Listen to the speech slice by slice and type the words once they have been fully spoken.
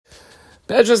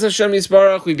Be'ezus Hashem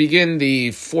Yisbarach, we begin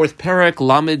the fourth parak,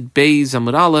 Lamed Beis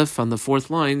Amud Aleph, on the fourth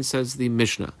line, says the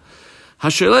Mishnah.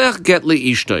 Hasheleach get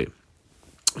li ishtoi.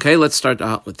 Okay, let's start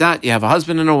out with that. You have a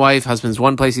husband and a wife. Husband's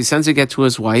one place, he sends a get to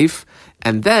his wife,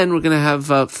 and then we're going to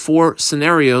have four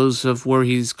scenarios of where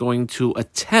he's going to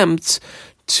attempt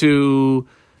to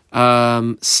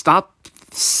stop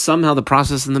somehow the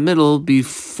process in the middle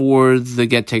before the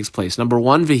get takes place. Number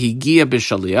one, v'higia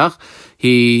b'shaliach.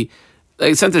 He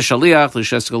sent a shaliach,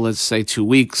 l'shesko, let's say 2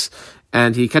 weeks,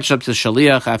 and he catches up to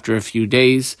shaliach after a few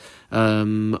days.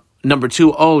 Number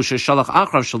two, sheshalach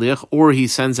achrav shaliach, or he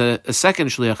sends a second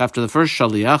shaliach after the first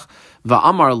shaliach,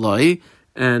 va'amar loi,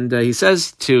 and he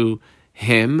says to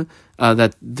him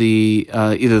that the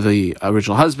either the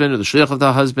original husband or the shaliach of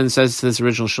the husband says to this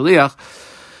original shaliach,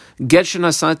 get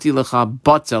shenasati lecha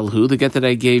batel hu, the get that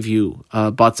I gave you,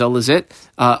 batel is it?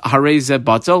 Hareze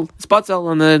batel, it's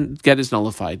batel, and then get is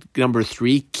nullified. Number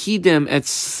three, kidem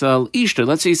etzel ishta.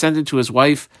 Let's say he sent it to his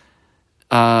wife.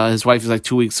 His wife is like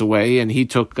 2 weeks away, and he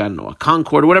took, I don't know, a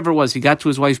Concord or whatever it was. He got to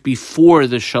his wife before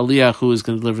the shaliach who was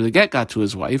going to deliver the get got to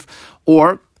his wife.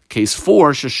 Or case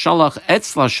four, sheshalach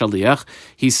etzla shaliach.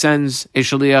 He sends a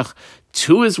shaliach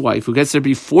to his wife who gets there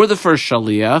before the first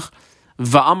shaliach.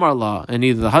 Va'amar la, and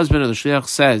either the husband or the shliach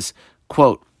says,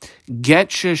 quote, get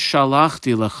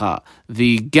sheshalachti lecha,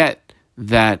 the get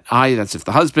that's if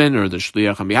the husband or the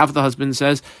shliach on behalf of the husband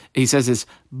says, he says is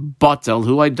batel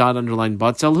hu, I dot underline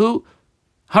batel hu,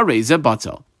 hareze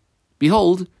batel.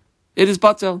 Behold, it is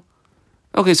batel.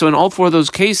 Okay, so in all four of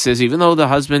those cases, even though the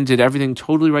husband did everything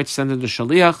totally right to send it to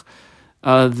shaliach,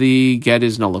 the get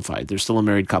is nullified. They're still a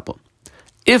married couple.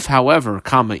 If, however,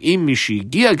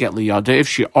 if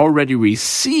she already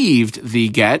received the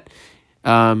get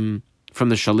from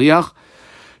the shaliach,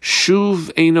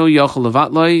 shuv eino yachol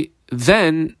levatloi,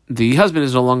 then the husband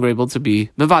is no longer able to be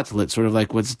mevatlit. Sort of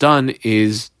like what's done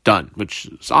is done, which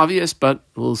is obvious, but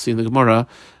we'll see in the Gemara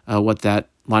what that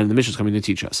line in the Mishnah is coming to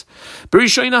teach us.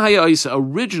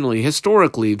 Originally,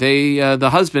 historically, the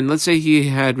husband, let's say he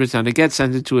had written down a get,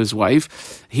 sent it to his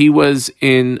wife. He was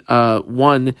in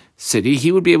one city.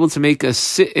 He would be able to make a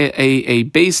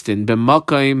beis din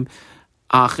b'makom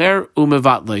acher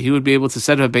umevatle. He would be able to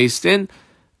set up a beis din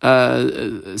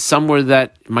somewhere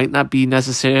that might not be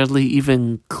necessarily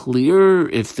even clear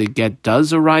if the get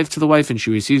does arrive to the wife and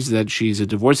she receives that she's a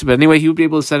divorcee. But anyway, he would be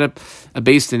able to set up a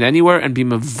beis din anywhere and be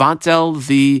mevatel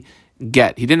the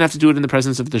get. He didn't have to do it in the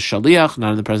presence of the shaliach,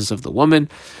 not in the presence of the woman.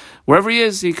 Wherever he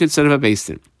is, he could set up a beis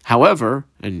din. However,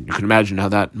 and you can imagine how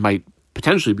that might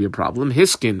potentially be a problem,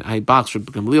 hiskin, haibach,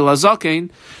 Gamliel azakein,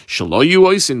 shalo yu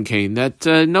oisin kain, that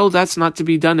no, that's not to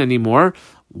be done anymore.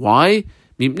 Why?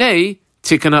 Mipnei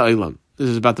Tikana Olam. This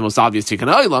is about the most obvious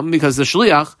Tikana Olam, because the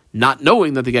shliach, not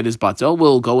knowing that the get is batel,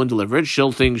 will go and deliver it.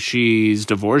 She'll think she's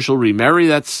divorced, she'll remarry.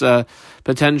 That's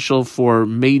potential for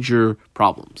major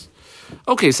problems.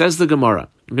 Okay, says the Gemara.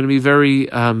 I'm going to be very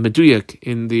meduyak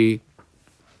in the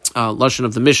lashon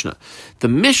of the Mishnah. The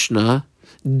Mishnah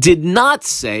did not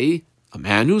say a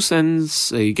man who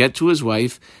sends a get to his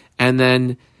wife and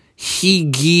then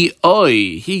Higioi,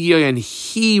 and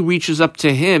he reaches up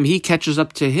to him, he catches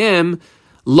up to him,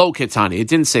 lo ketani. It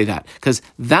didn't say that, because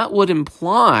that would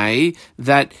imply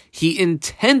that he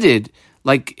intended,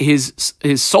 like his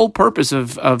sole purpose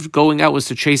of going out was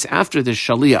to chase after this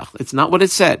shaliach. It's not what it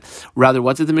said. Rather,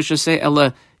 what did the Mishnah say?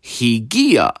 Ella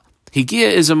higia.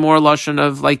 Higia is a more lashon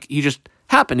of like he just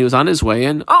happened. He was on his way,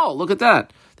 and look at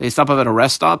that. They stop up at a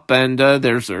rest stop, and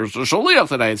there's a shaliach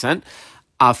that I had sent.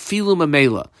 Afilu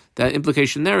mamela. The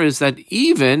implication there is that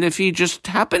even if he just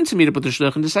happened to meet up with the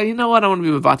shliach and decide, you know what, I want to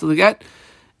be mevatel the get,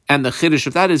 and the chiddush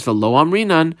of that is v'lo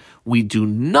amrinan, we do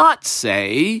not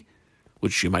say,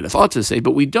 which you might have thought to say,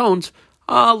 but we don't,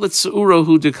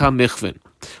 l'tzurohu deka michvin.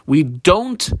 We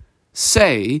don't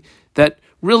say that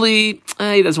really,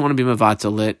 he doesn't want to be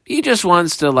mevatel it. He just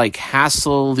wants to like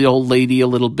hassle the old lady a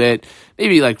little bit,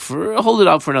 maybe like hold it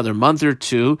out for another month or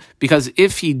two, because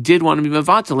if he did want to be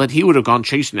mevatel it, he would have gone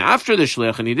chasing after the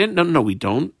shliach, and he didn't. No, we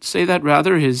don't say that.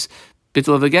 Rather, his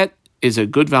bittul of a get is a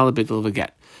good, valid bittul of a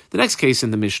get. The next case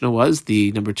in the Mishnah was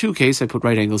the number 2 case. I put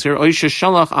right angles here. Oisha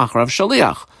shalach achrav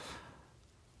shaliach.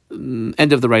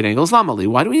 End of the right angles, lamali.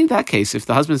 Why do we need that case? If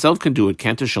the husband himself can do it,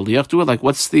 can't a shaliach do it? Like,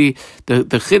 what's the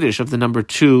chiddush of the number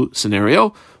 2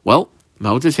 scenario? Well,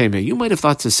 you might have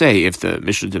thought to say, if the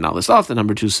Mishnah did not list off the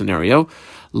number 2 scenario,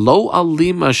 lo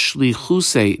alima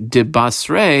shlichuse de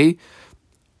basre,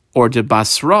 or de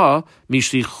basra,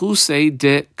 mishlichuse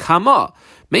de kama.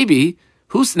 Maybe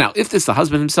Now, if this is the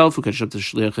husband himself who catches up to the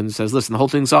shliach and says, listen, the whole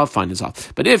thing's off, fine, it's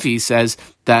off. But if he says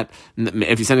that,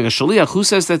 if he's sending a shliach, who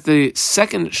says that the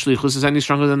second shlichus is any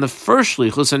stronger than the first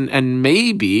shlichus, and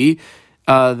maybe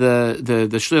the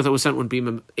shliach that was sent would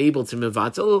be able to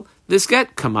mevatel this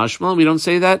get? Kamashmal, we don't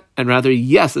say that, and rather,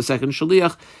 yes, the second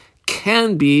shliach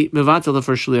can be mevatel the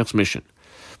first shliach's mission.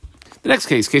 The next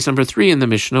case number 3 in the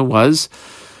Mishnah was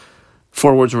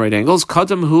 4 words and right angles.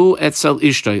 Kadam hu etzel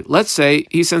ishtoi. Let's say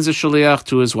he sends a shaliach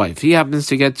to his wife. He happens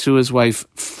to get to his wife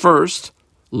first.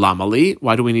 Lamali.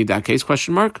 Why do we need that case?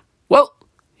 Question mark. Well,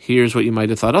 here's what you might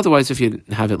have thought otherwise if you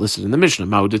didn't have it listed in the Mishnah.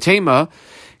 Ma'udatema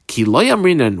ki lo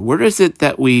yamrinan. Where is it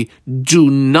that we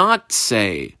do not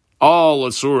say all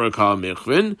asura ka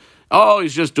michvin? Oh,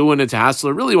 he's just doing it to hassle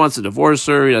her. Really wants to divorce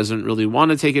her. He doesn't really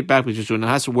want to take it back. But he's just doing it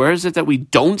to hassle. Where is it that we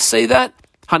don't say that?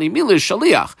 Hanimila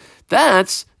shaliach.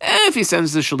 That's if he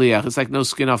sends the shaliach. It's like no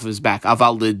skin off of his back.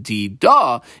 Aval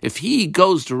lidida. If he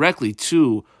goes directly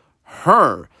to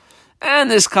her,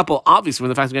 and this couple, obviously, when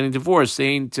the fact of getting divorced, they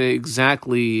ain't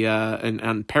exactly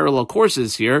on parallel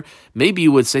courses here. Maybe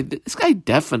you would say this guy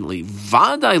definitely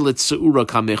vaday litzeura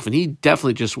kamichvin. He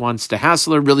definitely just wants to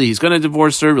hassle her. Really, he's going to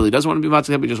divorce her. Really doesn't want to be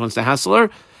matzah, but he just wants to hassle her.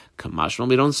 Kamashmal,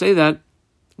 we don't say that.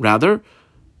 Rather,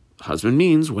 husband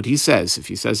means what he says. If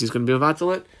he says he's going to be a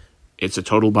vatalit, it's a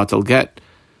total batal get.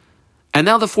 And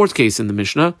now the 4th case in the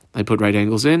Mishnah, I put right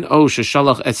angles in. Oh,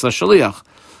 sheshalach etzla shaliach.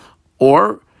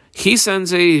 Or he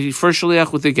sends a first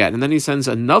shaliach with the get, and then he sends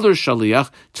another shaliach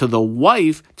to the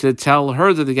wife to tell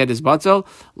her that the get is batal.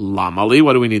 Lamali,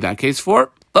 what do we need that case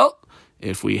for? Well,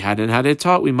 if we hadn't had it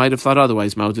taught, we might have thought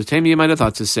otherwise. Ma'udatemi, you might have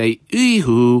thought to say,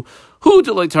 Ihu, who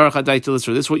delay tarach adaitis,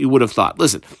 or this is what you would have thought.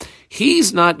 Listen,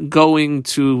 he's not going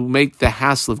to make the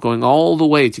hassle of going all the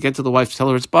way to get to the wife to tell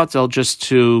her it's batal just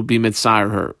to be mitzayir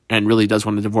her and really does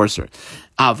want to divorce her.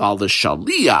 Aval the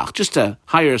shaliach, just to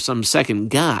hire some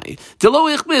second guy. Delo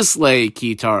ich misle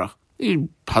ki tarach. The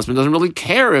husband doesn't really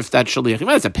care if that shaliach. He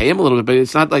might have to pay him a little bit, but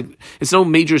it's not like it's no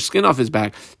major skin off his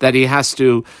back that he has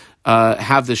to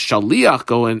have the shaliach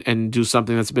go and do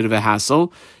something that's a bit of a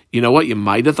hassle. You know what? You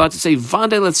might have thought to say,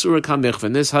 Vande Letsura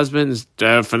Kamichvin. This husband is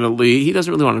definitely, he doesn't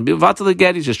really want to be Vatal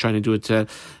again. He's just trying to do it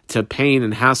to pain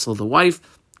and hassle the wife.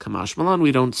 Kamash Malan,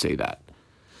 we don't say that.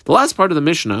 The last part of the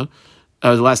Mishnah,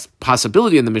 the last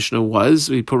possibility in the Mishnah was,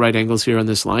 we put right angles here on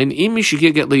this line, Imi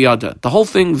Shigir get liyada. The whole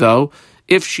thing, though,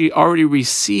 if she already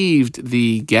received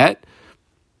the get,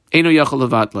 Eino Yachal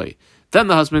Levatle, then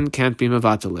the husband can't be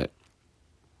Mevatalit.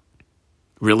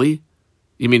 Really?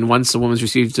 You mean once the woman's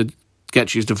received a get,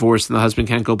 she's divorced and the husband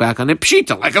can't go back on it?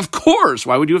 Pshita, like of course.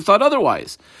 Why would you have thought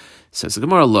otherwise? Says the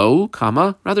Gemara, lo,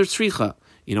 comma, rather tzricha.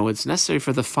 You know, it's necessary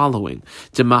for the following.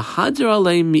 De mahadir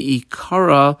alei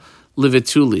mi'ikara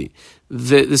livituli.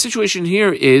 The situation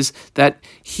here is that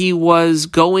he was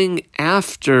going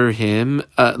after him,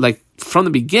 like from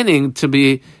the beginning, to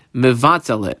be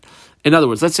mevatalit. In other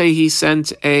words, let's say he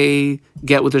sent a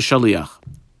get with a shaliach.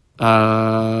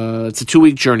 It's a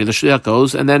 2-week journey. The shaliach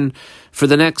goes, and then for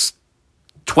the next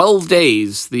 12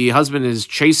 days, the husband is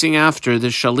chasing after the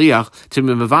shaliach to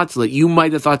be mevatel. You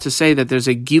might have thought to say that there's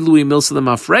a gilui milsalim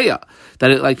afreya,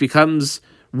 that it like becomes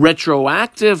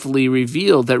retroactively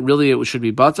revealed that really it should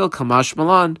be batel kamash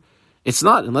malan. It's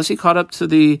not, unless he caught up to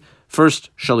the first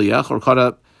shaliach or caught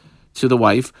up to the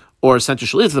wife or sent a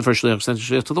shaliach to the first shaliach or sent a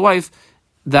shaliach to the wife.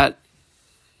 That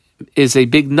is a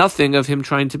big nothing of him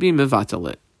trying to be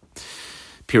mevatelit.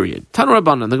 Period. Tanu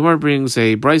Rabbanan, the Gemara brings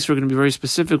a brayso. We're going to be very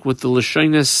specific with the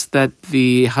lashonis that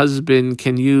the husband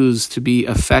can use to be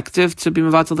effective to be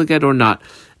mevatel the get or not.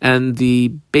 And the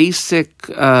basic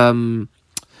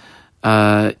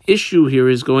issue here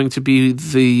is going to be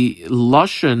the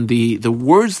lashon, the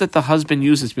words that the husband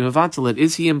uses to be mevatel it.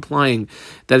 Is he implying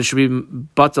that it should be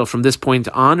batel from this point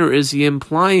on, or is he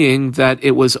implying that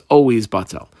it was always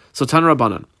batel? So Tanu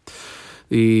Rabbanan,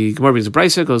 the Gemara brings a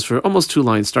brayso, goes for almost 2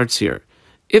 lines, starts here.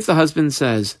 If the husband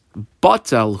says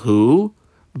batel hu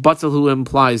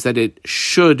implies that it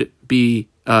should be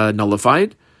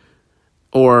nullified,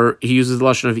 or he uses the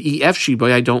lashon of ef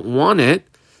shiboy, I don't want it,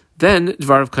 then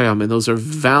dvarav kayam, and those are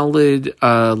valid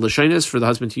lashonis for the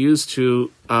husband to use to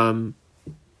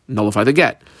nullify the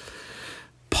get.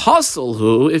 Pasal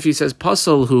hu, if he says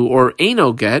pasal hu or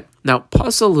eino get, now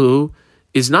pasal hu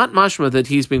is not mashma that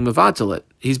he's being mevatel it.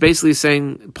 He's basically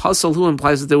saying pasal hu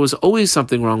implies that there was always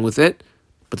something wrong with it.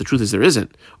 But the truth is there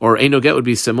isn't. Or Eino get would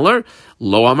be similar.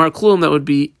 Lo amar klum, that would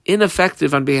be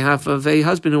ineffective on behalf of a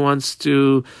husband who wants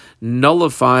to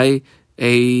nullify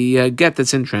a get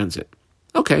that's in transit.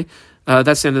 Okay,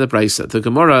 that's the end of the brayso. The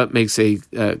Gemara makes a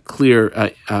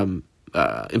clear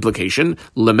implication.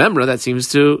 Lememra, that seems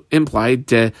to imply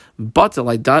de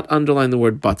batel. I dot underline the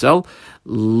word batel.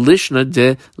 Lishna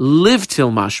de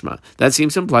livtil mashma. That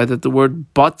seems to imply that the word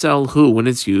batel hu, when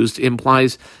it's used,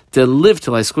 implies de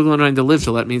livtil. I squiggle underline de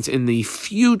livtil. That means in the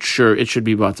future it should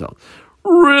be batel.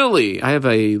 Really? I have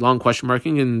a long question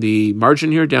marking in the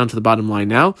margin here down to the bottom line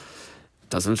now.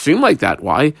 Doesn't seem like that.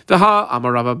 Why? V'ha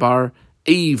amar Rabba bar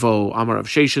Evo, Amar of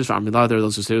Sheshes, Amila, there are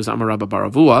those who say it was Amar Rabba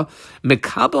Baravua.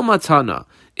 Mekabel matana.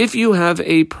 If you have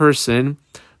a person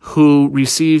who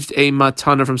received a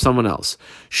matana from someone else,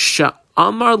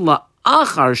 Sha'amar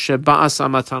la'achar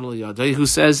sheba'asa matana liyadei, who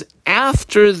says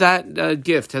after that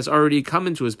gift has already come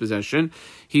into his possession,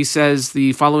 he says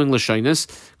the following lashonos,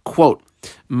 quote,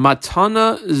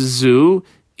 matana zu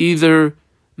either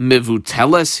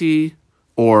mivutelesi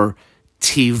or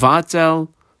tivatel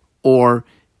or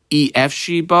ef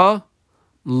shiba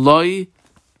loy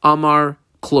amar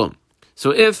klum.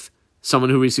 So if someone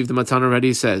who received the matan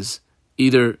already says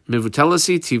either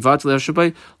mivutelasi tivat le'ef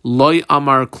shiba loy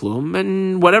amar klum,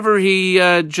 and whatever he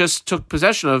just took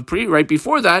possession of right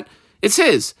before that, it's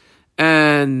his.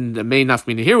 And the main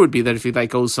nafmina here would be that if he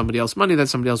owes somebody else money, that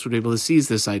somebody else would be able to seize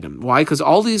this item. Why? Because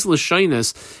all these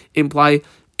lashonos imply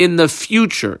in the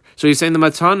future. So he's saying the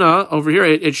matana over here,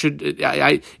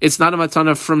 it's not a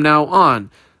matana from now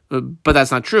on. But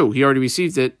that's not true. He already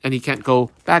received it, and he can't go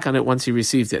back on it once he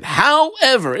received it.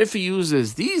 However, if he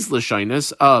uses these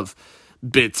lashonos of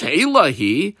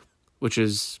betelahi, which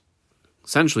is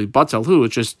essentially batalhu,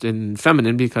 it's just in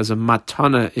feminine because a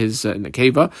matana is in a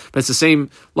keva, but it's the same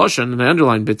lashon, and I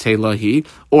underline betelahi,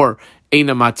 or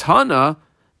eina matana,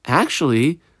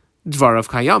 actually dvarav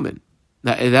kayamin.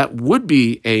 That would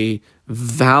be a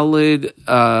valid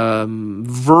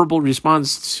verbal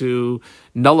response to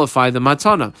nullify the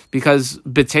matana, because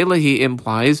betelahi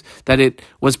implies that it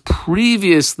was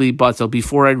previously batel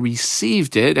before I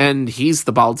received it, and he's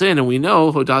the baldin, and we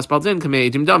know hodas baldin kamei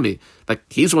edim dami. Like,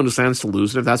 he's the one who stands to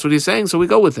lose it if that's what he's saying, so we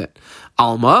go with it.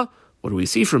 Alma, what do we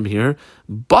see from here?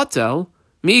 Batel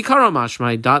mi'ikara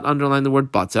mashmai, dot underline the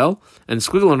word batel, and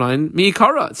squiggle line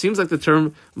mi'ikara. It seems like the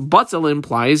term batel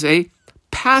implies a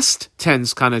past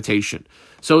tense connotation.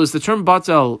 So does the term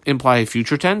batel imply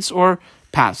future tense or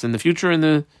past? In the future, in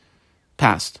the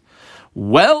past?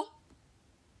 Well,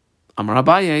 Amar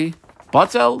Abaye,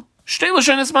 batel, shtei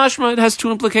lashonos mashma, it has two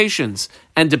implications.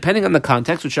 And depending on the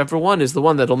context, whichever one is the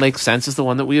one that'll make sense is the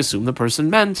one that we assume the person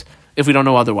meant, if we don't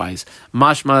know otherwise.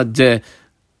 Mashma de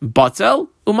batel,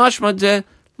 umashma de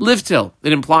livtil.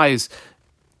 It implies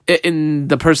in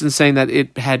the person saying that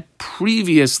it had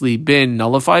previously been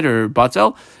nullified or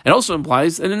batel. It also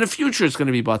implies that in the future it's going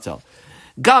to be batel.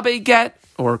 Gabe get,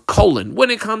 or colon, when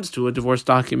it comes to a divorce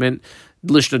document,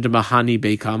 lishna de mahani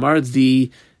beikamar,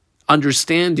 the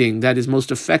understanding that is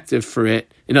most effective for it,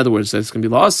 in other words, that it's going to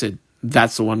be lawsid,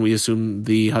 that's the one we assume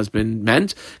the husband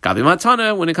meant. Gabe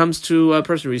matana, when it comes to a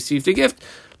person who received a gift,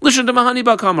 lishna de mahani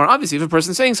beikamar. Obviously, if a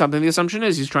person's saying something, the assumption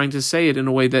is he's trying to say it in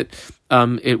a way that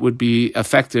it would be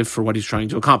effective for what he's trying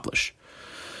to accomplish.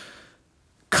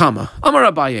 Kama.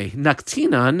 Amar Abaye.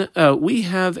 Naktinan, we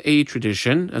have a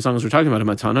tradition, as long as we're talking about a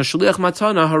matana, shaliach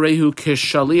matana harehu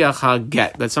kishaliach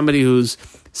haget, that somebody who's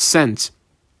sent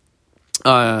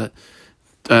regarding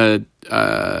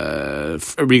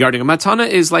a matana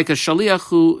is like a shaliach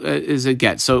who is a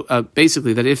get. So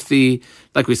basically, that if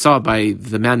like we saw by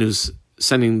the man who's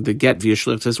sending the get via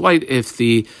shaliach to his wife, if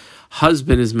the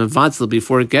husband is mevatel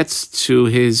before it gets to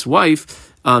his wife,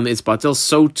 it's batel.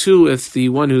 So too, if the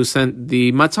one who sent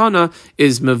the matana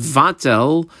is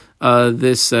mevatel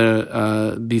this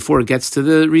before it gets to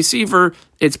the receiver,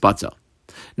 it's batel.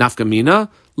 Nafkamina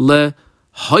le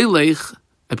hoylech.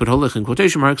 I put holech in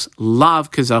quotation marks.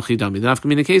 Lav kezachi dami. The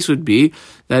nafkamina case would be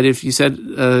that if you said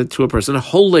to a person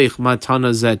holech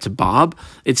matana zet Bob,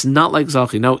 it's not like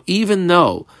zachi. Now, even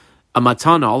though a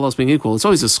matana, all else being equal, it's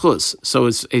always a schus. So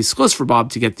it's a schus for Bob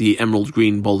to get the emerald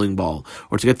green bowling ball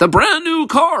or to get the brand new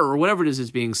car or whatever it is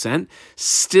being sent.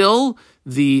 Still,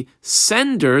 the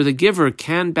sender, the giver,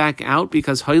 can back out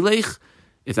because hoylech,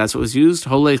 if that's what was used,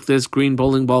 holech, this green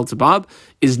bowling ball to Bob,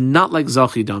 is not like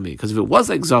zachi dami. Because if it was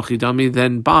like zachi dami,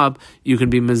 then Bob, you can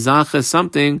be mezacha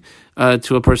something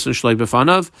to a person shloi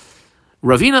b'fanav.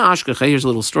 Ravina Ashkache, here's a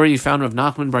little story you found of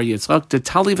Nachman Bar Yitzchak, de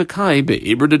Tali V'kai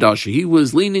be'ibr dedashi. He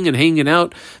was leaning and hanging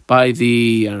out by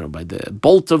the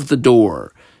bolt of the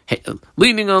door,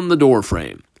 leaning on the door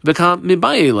frame. V'kam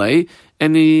mibayele,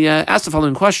 and he asked the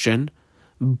following question,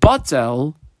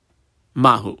 batel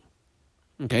mahu.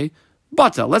 Okay,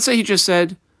 batel. Let's say he just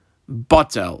said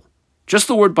batel. Just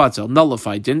the word batel,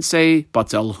 nullified. Didn't say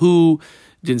batel who,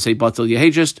 Didn't say batal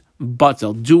yehe, just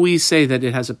batal. Do we say that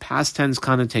it has a past tense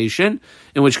connotation,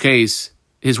 in which case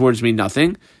his words mean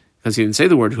nothing, because he didn't say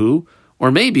the word hu,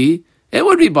 or maybe it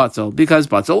would be batal, because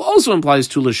batal also implies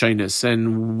two lashonos,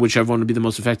 and whichever one would be the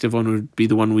most effective one would be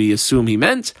the one we assume he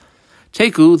meant.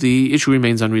 Teku, the issue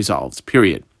remains unresolved,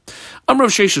 period. Amrav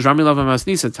Sheshes Rami Lava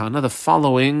Masnisa Tana, the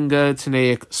following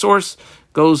Tanaic source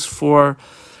goes for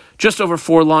just over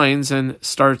 4 lines and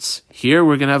starts here.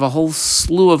 We're going to have a whole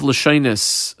slew of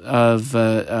lashonos, of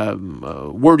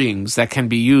wordings that can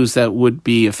be used that would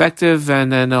be effective,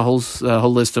 and then a whole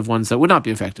list of ones that would not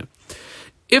be effective.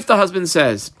 If the husband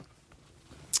says,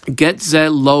 get ze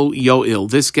lo yo'il,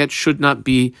 this get should not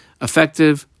be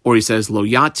effective, or he says lo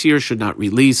yatir, should not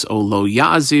release, or lo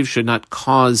ya'aziv, should not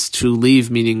cause to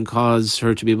leave, meaning cause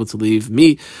her to be able to leave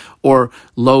me, or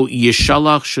lo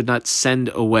yishalach, should not send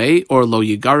away, or lo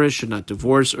yigarish, should not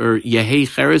divorce, or yehei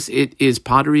cheres, it is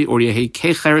pottery, or yehei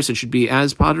kecheres, it should be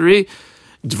as pottery.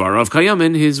 Dvarav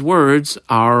kayamin, his words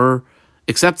are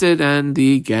accepted, and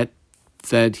the get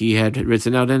that he had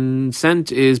written out and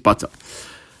sent is bata.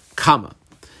 Comma.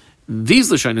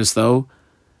 These lashonos, though,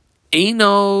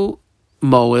 eino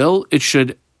moil, it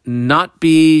should not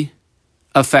be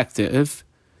effective.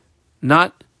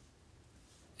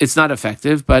 It's not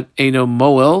effective, but eino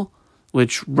moil,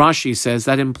 which Rashi says,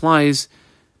 that implies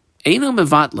eino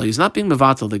mevatla, he's not being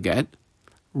mevatla the get.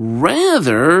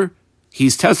 Rather,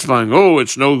 he's testifying,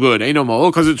 it's no good, eino moil,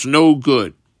 because it's no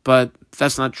good. But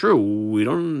that's not true. We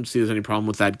don't see there's any problem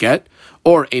with that get.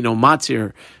 Or eino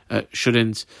matir,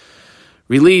 shouldn't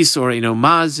release, or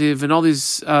maziv, and all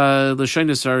these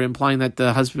lashonos are implying that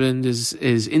the husband is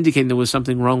indicating there was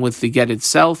something wrong with the get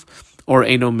itself, or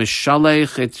eno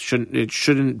mishalech, it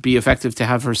shouldn't be effective to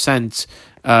have her sent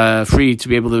free to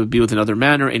be able to be with another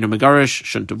man, or eno megarish,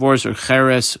 shouldn't divorce, or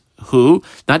cheres hu,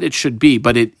 not it should be,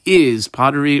 but it is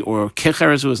pottery, or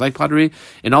kecheres hu is like pottery,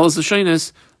 and all those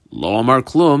lashonos, lo amar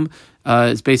klum,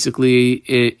 is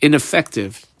basically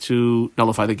ineffective to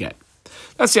nullify the get.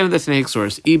 That's the end of the Tanaic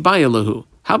source. Ibayalahu.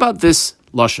 How about this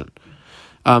lashon?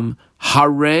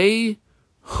 Hare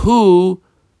hu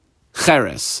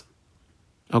cheres.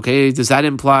 Okay, does that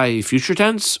imply future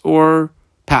tense or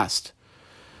past?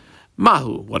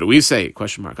 Mahu. What do we say?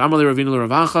 Question mark. Amrli Ravina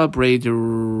Ravacha Brei de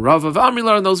Rava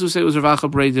V'Amrilar, and those who say it was Ravacha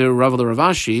Brei de Rava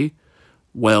Ravashi.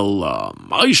 Well,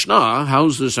 Maishna.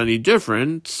 How's this any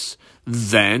different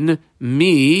than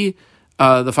me?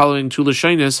 The following two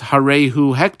lashonos, Hare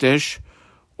hu hektish,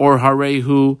 or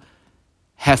harehu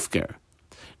hefker.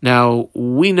 Now,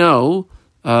 we know,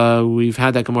 we've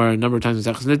had that Gemara a number of times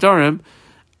in Zechus Nedarim,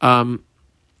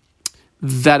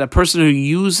 that a person who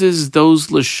uses those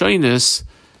lashonos,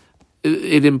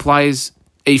 it implies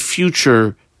a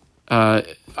future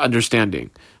understanding.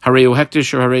 Harehu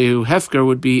hektish or harehu hefker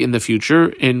would be in the future,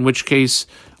 in which case,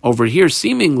 over here,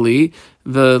 seemingly,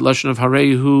 the lashon of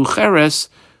harehu cheres,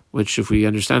 which if we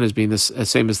understand as being the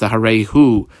same as the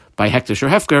harehu by hektish or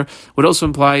hefker, would also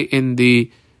imply in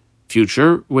the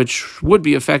future, which would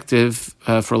be effective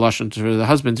for lashon for the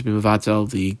husband to be mevatel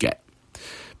the get.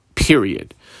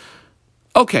 Period.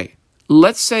 Okay,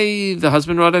 let's say the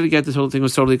husband wrote out a get, this whole thing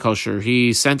was totally kosher.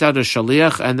 He sent out a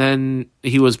shaliach and then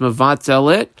he was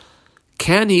mevatel it.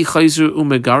 Can he chayzu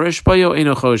umegarish bayo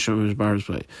eno chosh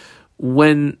umegarish?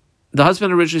 When the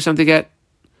husband originally sent the get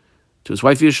to his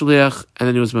wife via shaliach, and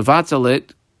then he was mevatel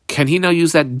it, can he now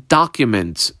use that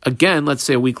document? Again, let's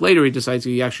say a week later he decides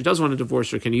he actually does want to divorce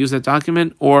her. Can he use that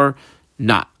document or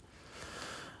not?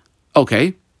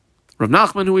 Okay. Rav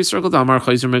Nachman, who we circled, Amar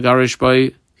Chayzer Megarish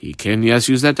by, he can, yes,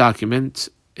 use that document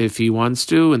if he wants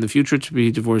to in the future to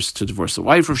be divorced, to divorce the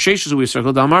wife. Rav Sheshes, who we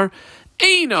circled, Amar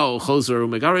Eino Chayzer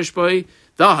Megarish by,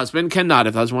 the husband cannot.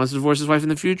 If the husband wants to divorce his wife in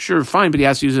the future, fine, but he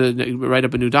has to write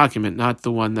up a new document, not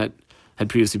the one that had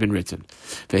previously been written.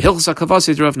 The Hilchsa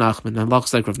Kavasi Rav Nachman, and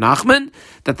looks like Rav Nachman,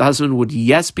 that the husband would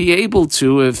yes be able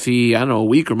to, if he, a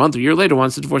week or month or year later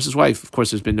wants to divorce his wife. Of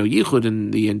course, there's been no yichud in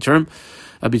the interim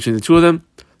between the two of them,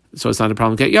 so it's not a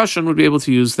problem. Get Yashan would be able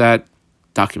to use that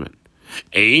document.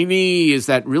 Eini, is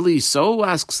that really so?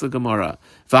 Asks the Gemara.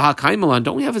 V'hakaimelan,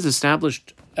 don't we have it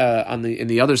established in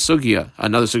the other sugya,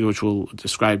 another sugya which we'll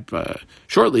describe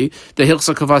shortly, the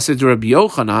Hilchsa Kavasi Rabbi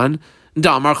Yochanan,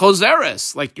 Damar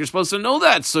Choseres, like you're supposed to know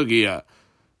that sugya.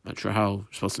 Not sure how you're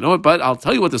supposed to know it, but I'll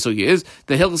tell you what the sugya is.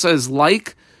 The Hilchsa is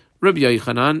like Rabbi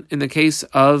Yochanan in the case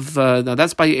of, now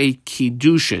that's by a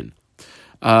kiddushin.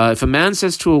 If a man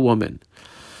says to a woman,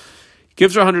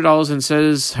 gives her $100 and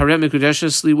says, Harem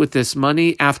Mikudeshes, sleep with this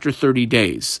money after 30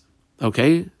 days.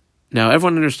 Okay? Now,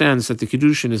 everyone understands that the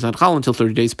kiddushin is not chal until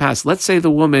 30 days pass. Let's say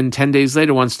the woman 10 days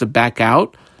later wants to back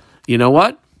out. You know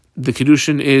what? the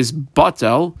Kiddushin is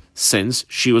batel since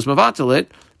she was mavatel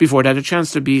it before it had a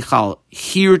chance to be chal.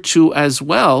 Here too as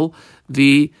well,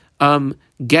 the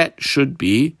get should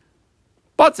be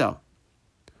batel.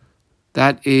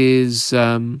 That is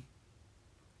the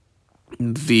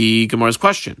Gemara's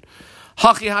question.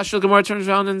 Hachi Hashel Gemara turns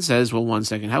around and says, well, one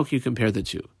second, how can you compare the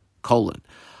two?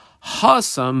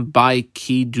 Hasam by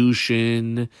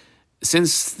Kiddushin.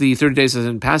 Since the 30 days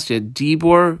hasn't passed yet,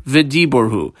 Dibor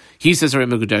v'Diborhu. He says Harei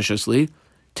Mekudeshesli.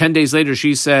 10 days later,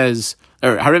 she says,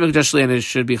 or Harei Mekudeshesli, and it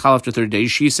should be chal after 30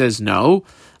 days. She says no.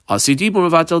 Asi Dibor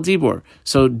mevatel Dibor.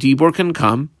 So Dibor can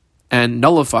come and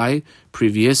nullify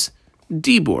previous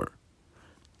Dibor.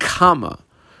 Kama.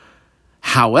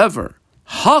 However,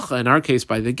 Hacha, in our case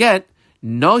by the get,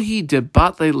 Nohi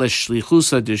debatle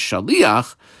leshlichusa de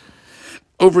shaliach.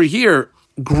 Over here,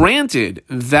 granted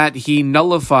that he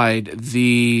nullified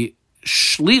the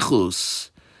shlichus,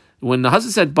 when the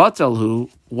husband said batelhu,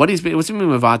 what's he mean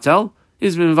mevatel?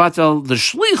 He's been mevatel the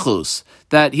shlichus,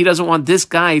 that he doesn't want this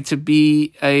guy to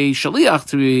be a shaliach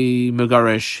to be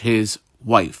megaresh his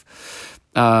wife.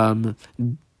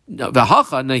 Gita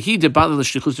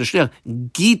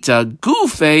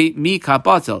gufe mi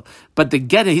kapatel. But the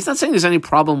get, he's not saying there's any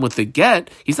problem with the get.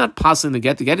 He's not passing the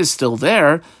get. The get is still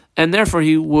there, and therefore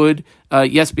he would,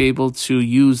 yes, be able to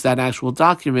use that actual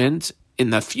document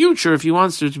in the future if he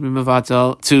wants to be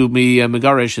mevatel, to be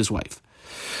megaresh his wife.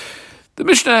 The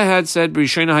Mishnah had said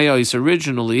b'rishona hayos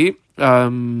originally.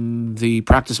 The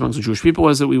practice amongst the Jewish people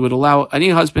was that we would allow any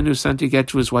husband who sent a get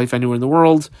to his wife anywhere in the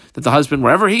world, that the husband,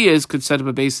 wherever he is, could set up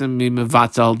a base and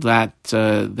mevatel that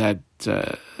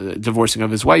divorcing of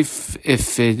his wife,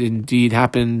 if it indeed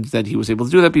happened that he was able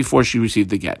to do that before she received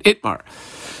the get. Itmar.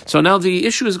 So now the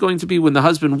issue is going to be when the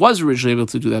husband was originally able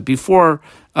to do that. Before,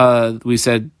 we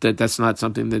said that that's not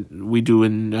something that we do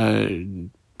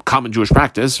in common Jewish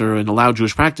practice or an allowed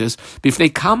Jewish practice.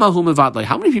 Bifnei kama hu mevatle.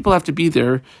 How many people have to be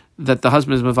there that the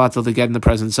husband is mevatel to get in the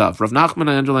presence of? Rav Nachman,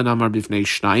 I underlined Amar bifnei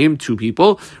shnayim, 2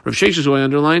 people. Rav Sheshes, who I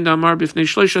underlined Amar bifnei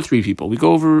shleisha, 3 people. We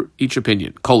go over each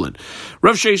opinion. Rav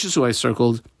Sheshes, who I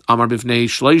circled Amar bifnei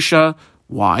shleisha.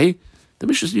 Why? The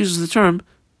Mishnah uses the term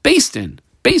based in.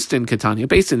 Based in Ketania.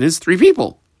 Based in is 3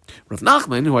 people. Rav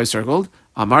Nachman, who I circled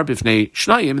Amar bifnei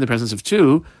shnayim, in the presence of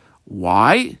 2.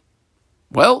 Why?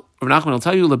 Well, Rav Nachman will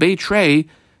tell you, lebei trey,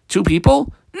 2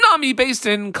 people, nami based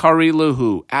in kari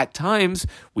lahu. At times,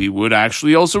 we would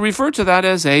actually also refer to that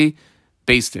as a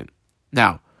based in.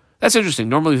 Now, that's interesting.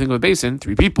 Normally, you think of a based in,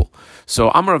 3 people. So,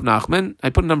 Amar Rav Nachman, I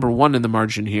put number 1 in the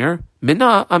margin here.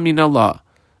 Mina amina la.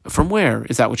 From where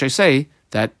is that which I say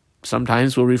that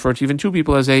sometimes we'll refer to even 2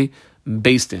 people as a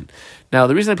based in. Now,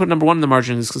 the reason I put number 1 in the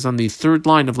margin is because on the 3rd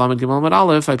line of Lamed Gimel Amud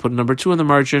Aleph, I put number 2 in the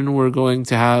margin. We're going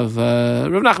to have,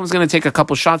 Rav Nachman's going to take a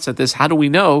couple shots at this. How do we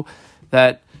know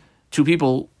that 2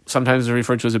 people sometimes are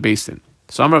referred to as a based in?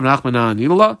 So, Amar Rav Nachman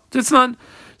Nilala, Ditznan.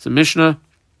 It's a Mishnah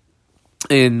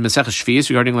in Masechah Shvius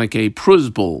regarding like a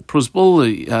pruzbul.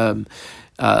 Pruzbul,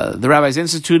 the rabbis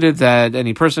instituted that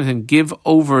any person can give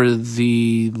over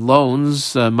the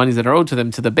loans, money that are owed to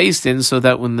them, to the based in, so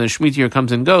that when the Shemitah year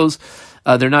comes and goes,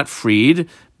 they're not freed,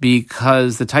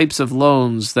 because the types of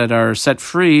loans that are set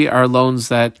free are loans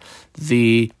that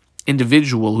the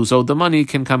individual who's owed the money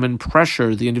can come and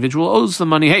pressure the individual who owes the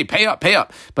money, hey, pay up.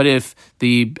 But if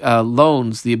the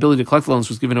loans, the ability to collect loans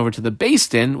was given over to the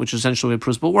based in, which is essentially what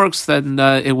Prusbul works, then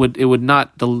it would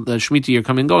not, the Shemitah year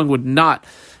coming and going would not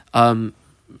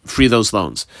free those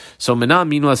loans. So Menah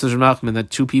Minua says Rav Nachman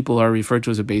that 2 people are referred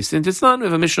to as a based in. It's not, we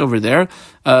have a mission over there,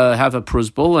 have a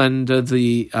pruzbul, and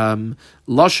the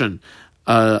lashon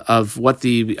of what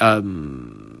the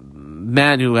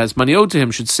man who has money owed to him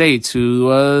should say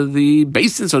to the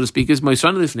based in, so to speak, is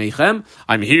Moisan Lifneichem.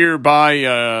 I'm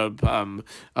hereby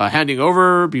handing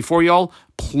over before y'all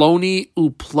Ploni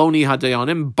uploni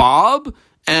hadayanim, Bob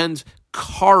and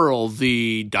Carl,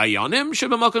 the Dayanim,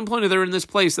 Shebamakim Ploni, they're in this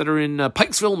place that are in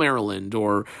Pikesville, Maryland,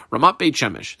 or Ramat Beit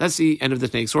Shemesh. That's the end of the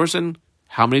snake source. And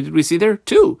how many did we see there?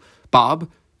 2. Bob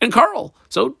and Carl.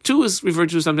 So 2 is referred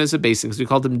to sometimes as a basing, because we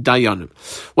call them Dayanim.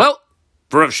 Well,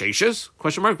 for Rav Sheshes,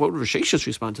 question mark, what would Rav Sheshes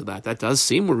respond to that? That does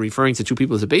seem we're referring to 2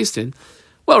 people as a based in.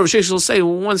 Well, Rav Sheshes will say,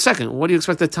 well, 1 second, what do you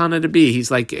expect the Tana to be? He's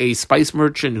like a spice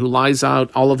merchant who lies out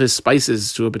all of his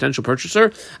spices to a potential purchaser.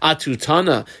 Atu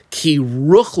Tana ki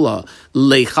ruchla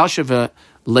lechasheva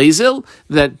lezil,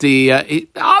 that the it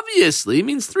obviously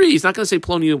means 3. He's not going to say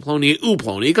ploni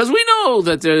uploni, because we know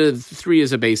that 3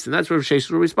 is a base, and that's where Rav Sheshes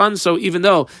will respond. So even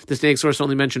though the snake source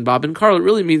only mentioned Bob and Carl, it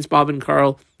really means Bob and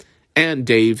Carl and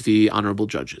Dave, the honorable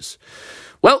judges.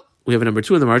 Well, we have a number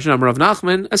 2 in the margin. Amar Rav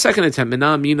Nachman, a second attempt.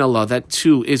 Mina min Allah, that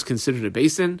 2 is considered a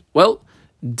basin. Well,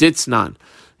 ditznan.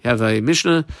 You have a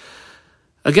Mishnah.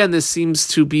 Again, this seems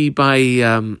to be by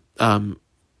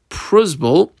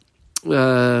Pruzbul,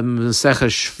 Masecha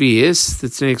Shvius.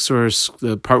 The next source,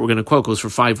 the part we're going to quote, goes for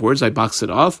 5 words. I box it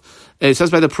off. It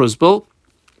says by the Pruzbul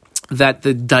that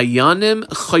the Dayanim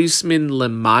Chaismin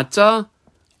Lemata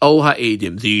O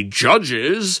Ha'edim, the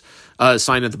judges,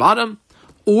 sign at the bottom,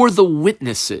 or the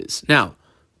witnesses. Now,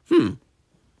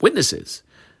 witnesses.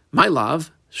 My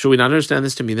love, should we not understand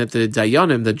this to mean that the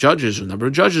Dayanim, the judges, the number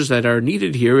of judges that are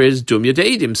needed here is Dumya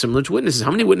De'edim, similar to witnesses.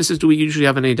 How many witnesses do we usually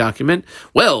have in a document?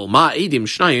 Well, Ma Edim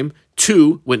Shnayim,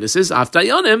 2 witnesses. Af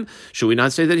Dayanim, should we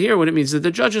not say that here? What it means is that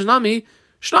the judges, Nami,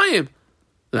 Shnayim.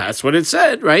 That's what it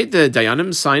said, right? The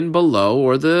Dayanim sign below,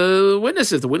 or the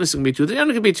witnesses. The witnesses can be 2, the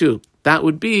Dayanim can be 2. That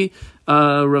would be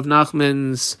Rav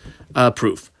Nachman's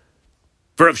proof.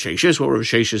 For Rav Sheshes, what would Rav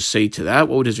Sheshes say to that?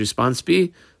 What would his response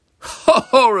be?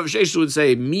 Rav Sheshes would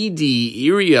say, Midi,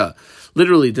 Iria.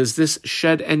 Literally, does this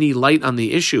shed any light on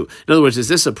the issue? In other words, is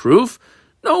this a proof?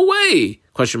 No way.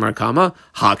 Question mark, comma.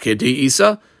 Hakid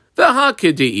Isa, the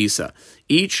Hakid Isa.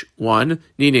 Each one,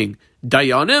 meaning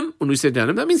Dayanim, when we say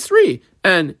Dayanim, that means 3.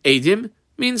 And Edim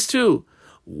means 2.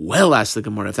 Well, asked the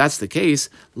Gemara, if that's the case,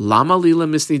 Lama Lila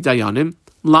Misni Dayanim,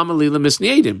 Lama Lila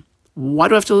Misni Edim. Why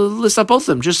do I have to list up both of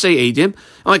them? Just say Edim.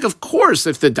 I'm like, of course,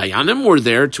 if the Dayanim were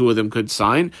there, 2 of them could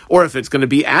sign. Or if it's going to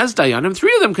be as Dayanim,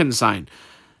 3 of them can sign.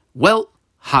 Well,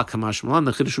 Hakamash Malan,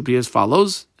 the Chiddush would be as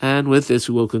follows. And with this,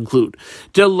 we will conclude.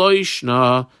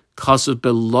 Deloishna Kasav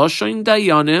Beloshain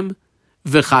Dayanim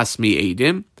V'chasmi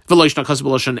Edim. V'loishna Kasav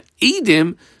Beloshain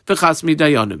Edim V'chasmi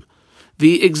Dayanim.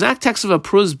 The exact text of a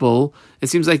Pruzbul, it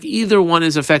seems like either one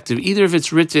is effective. Either if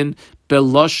it's written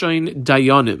Beloshain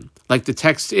Dayanim, like the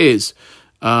text is,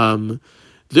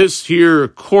 this here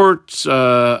court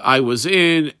I was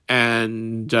in,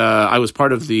 and I was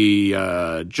part of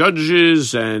the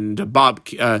judges, and Bob,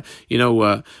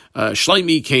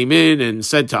 Shlomi came in and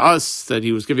said to us that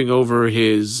he was giving over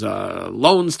his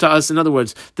loans to us. In other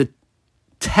words, the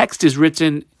text is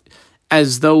written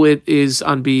as though it is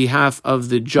on behalf of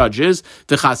the judges,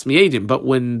 the Chasmi Eidim. But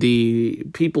when the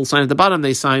people sign at the bottom,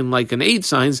 they sign like an aid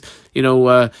signs,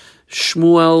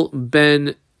 Shmuel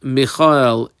ben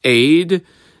Michael Aid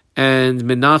and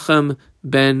Menachem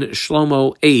ben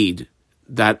Shlomo Aid.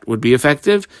 That would be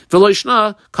effective.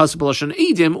 V'loishna kasab lashon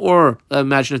Eidim, or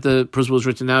imagine if the Pruzbul was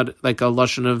written out like a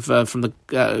lashon of from the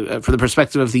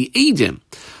perspective of the Eidim.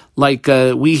 Like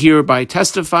we hereby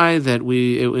testify that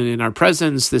we, in our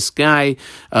presence, this guy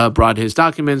brought his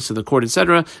documents to the court,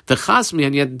 etc. The Chasmi,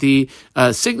 and yet the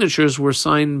signatures were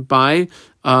signed by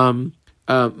Moshe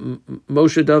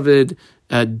David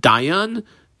Dayan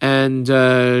and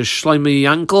Shlomi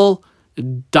Yankel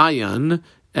Dayan,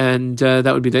 and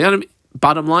that would be Dayanim.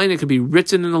 Bottom line, it could be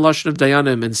written in the lashon of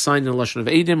Dayanim and signed in the lashon of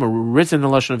Eidim, or written in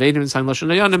the lashon of Eidim and signed in the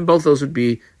lashon of Dayanim. Both those would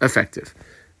be effective.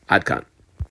 Ad kan.